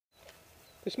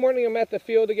This morning I'm at the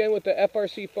field again with the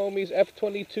FRCFoamies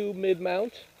F22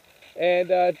 Midmount,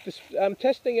 and I'm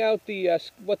testing out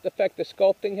what effect the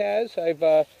sculpting has.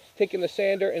 I've taken the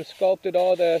sander and sculpted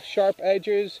all the sharp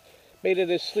edges, made it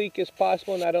as sleek as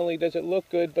possible. Not only does it look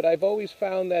good, but I've always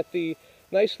found that the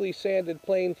nicely sanded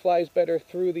plane flies better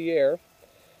through the air.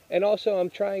 And also I'm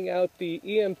trying out the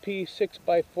EMP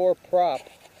 6x4 prop.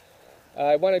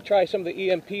 I want to try some of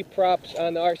the EMP props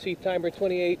on the RCTimer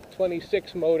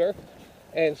 2826 motor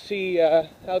and see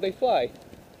how they fly.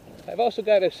 I've also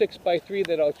got a 6x3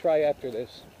 that I'll try after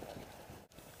this.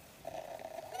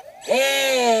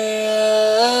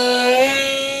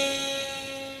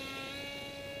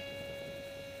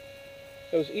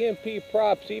 Those EMP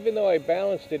props, even though I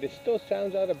balanced it, it still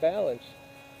sounds out of balance.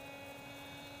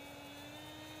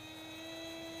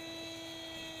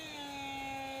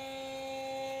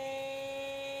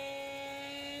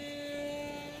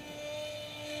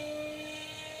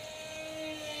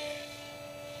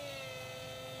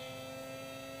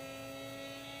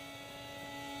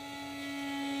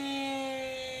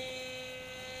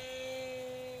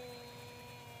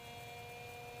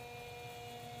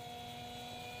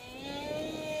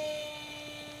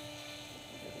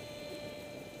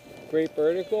 Great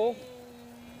vertical.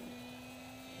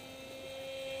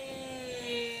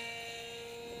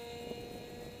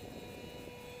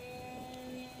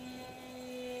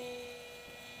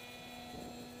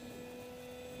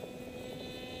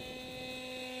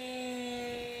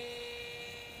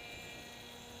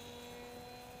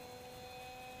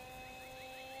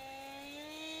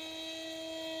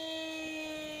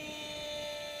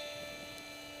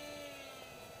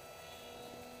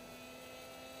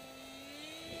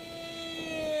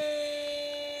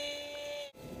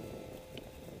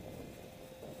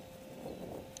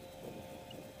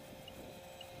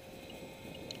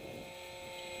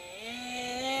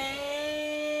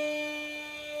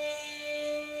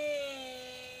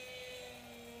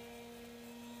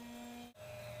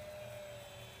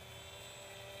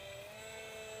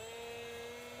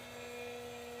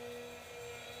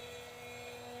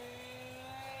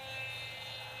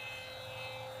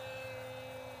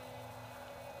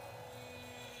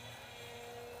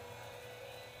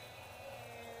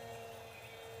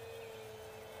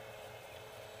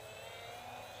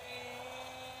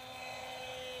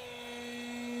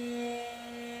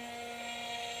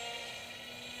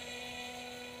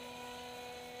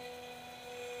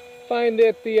 Find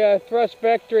that the thrust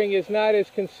vectoring is not as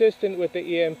consistent with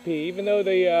the EMP. Even though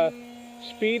the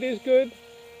speed is good,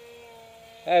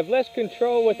 I have less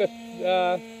control with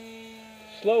the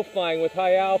slow flying with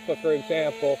high alpha, for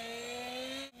example.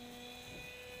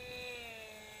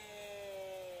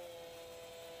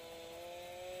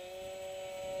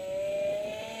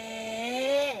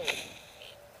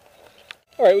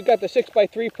 Alright, we've got the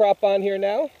 6x3 prop on here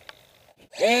now.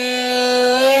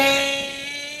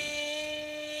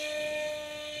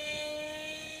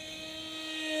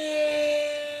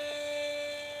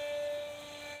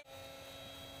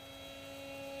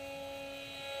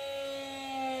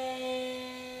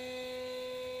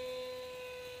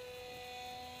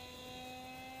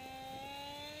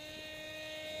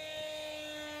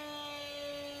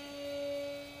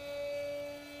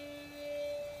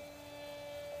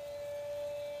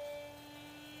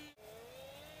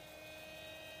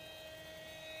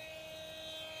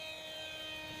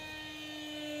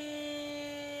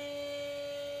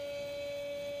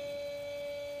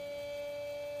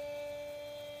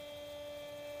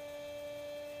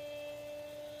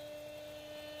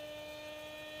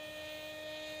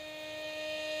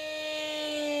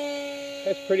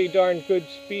 That's pretty darn good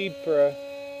speed for a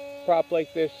prop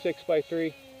like this,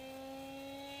 6x3.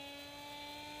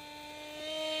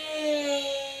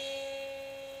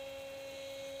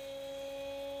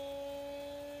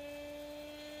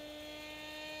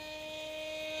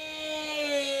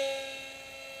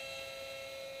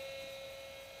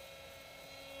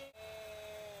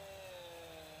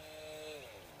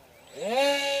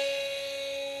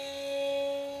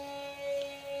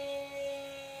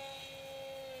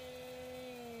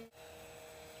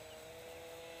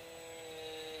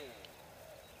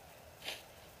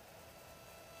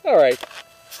 Alright,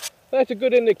 that's a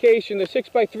good indication. The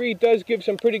 6x3 does give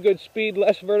some pretty good speed,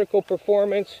 less vertical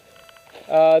performance.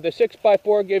 The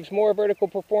 6x4 gives more vertical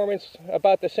performance,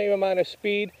 about the same amount of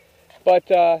speed, but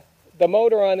the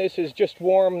motor on this is just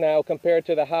warm now compared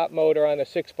to the hot motor on the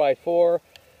 6x4.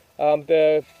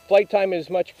 The flight time is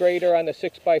much greater on the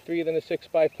 6x3 than the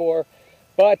 6x4,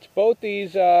 but both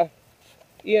these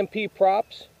EMP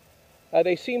props,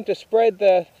 they seem to spread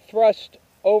the thrust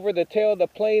over the tail of the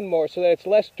plane more so that it's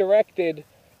less directed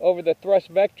over the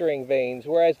thrust vectoring vanes,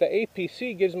 whereas the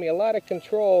APC gives me a lot of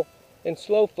control in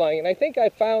slow flying. And I think I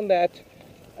found that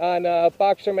on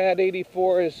Boxer Mat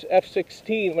 84's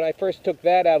F16 when I first took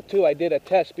that out too. I did a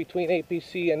test between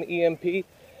APC and EMP,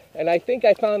 and I think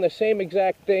I found the same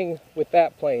exact thing with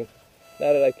that plane,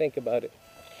 now that I think about it.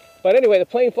 But anyway, the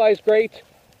plane flies great.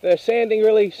 The sanding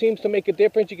really seems to make a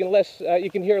difference. You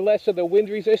can hear less of the wind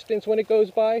resistance when it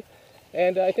goes by,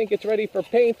 and I think it's ready for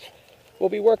paint. We'll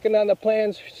be working on the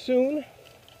plans soon,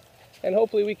 and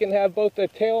hopefully we can have both the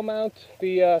tail mount,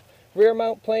 the rear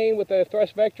mount plane with the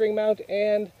thrust vectoring mount,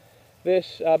 and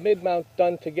this mid mount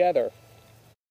done together.